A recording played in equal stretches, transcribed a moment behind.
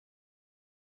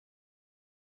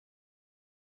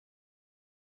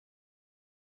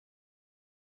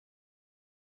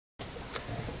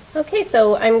Okay,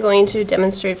 so I'm going to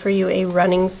demonstrate for you a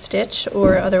running stitch,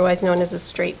 or otherwise known as a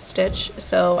straight stitch.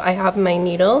 So I have my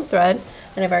needle, thread,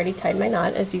 and I've already tied my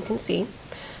knot, as you can see.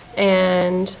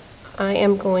 And I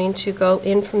am going to go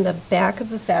in from the back of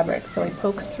the fabric. So I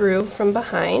poke through from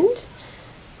behind,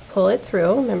 pull it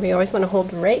through. Remember, you always want to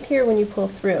hold right here when you pull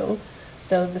through,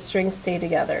 so the strings stay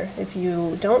together. If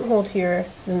you don't hold here,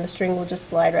 then the string will just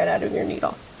slide right out of your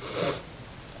needle.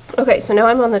 Okay, so now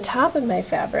I'm on the top of my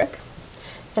fabric,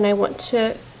 and I want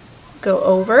to go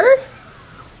over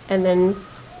and then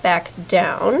back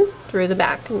down through the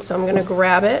back. And so I'm going to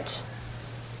grab it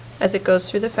as it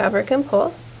goes through the fabric and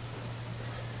pull.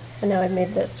 And now I've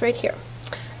made this right here.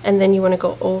 And then you want to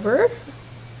go over,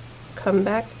 come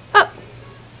back up,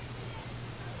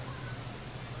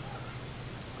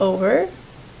 over,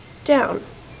 down.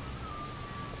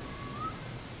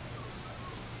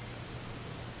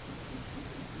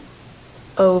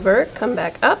 Over, come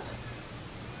back up,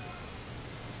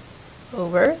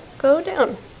 over, go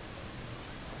down.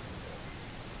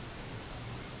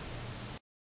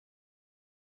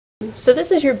 So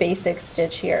this is your basic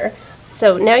stitch here.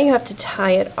 So now you have to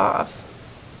tie it off.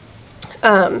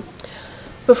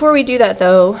 Before we do that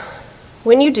though,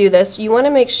 when you do this, you want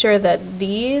to make sure that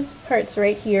these parts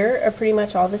right here are pretty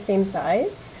much all the same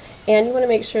size, and you want to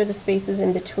make sure the spaces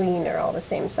in between are all the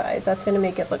same size. That's going to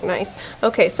make it look nice.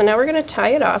 Okay, so now we're going to tie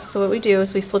it off. So what we do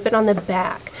is we flip it on the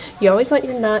back. You always want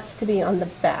your knots to be on the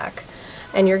back,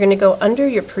 and you're going to go under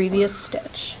your previous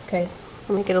stitch. Okay,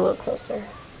 let me get a little closer.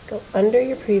 Go under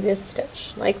your previous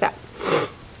stitch, like that.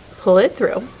 Pull it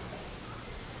through.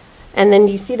 And then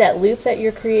you see that loop that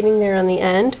you're creating there on the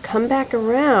end? Come back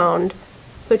around,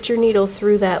 put your needle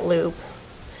through that loop,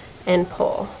 and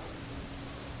pull.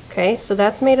 Okay, so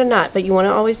that's made a knot, but you want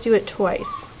to always do it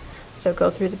twice. So go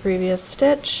through the previous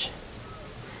stitch,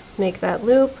 make that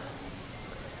loop,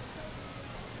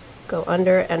 go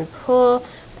under and pull,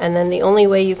 and then the only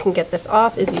way you can get this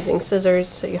off is using scissors,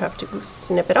 so you have to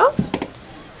snip it off.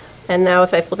 And now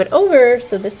if I flip it over,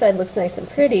 so this side looks nice and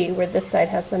pretty, where this side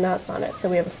has the knots on it. So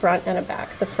we have a front and a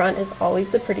back. The front is always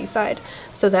the pretty side.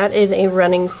 So that is a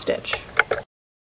running stitch.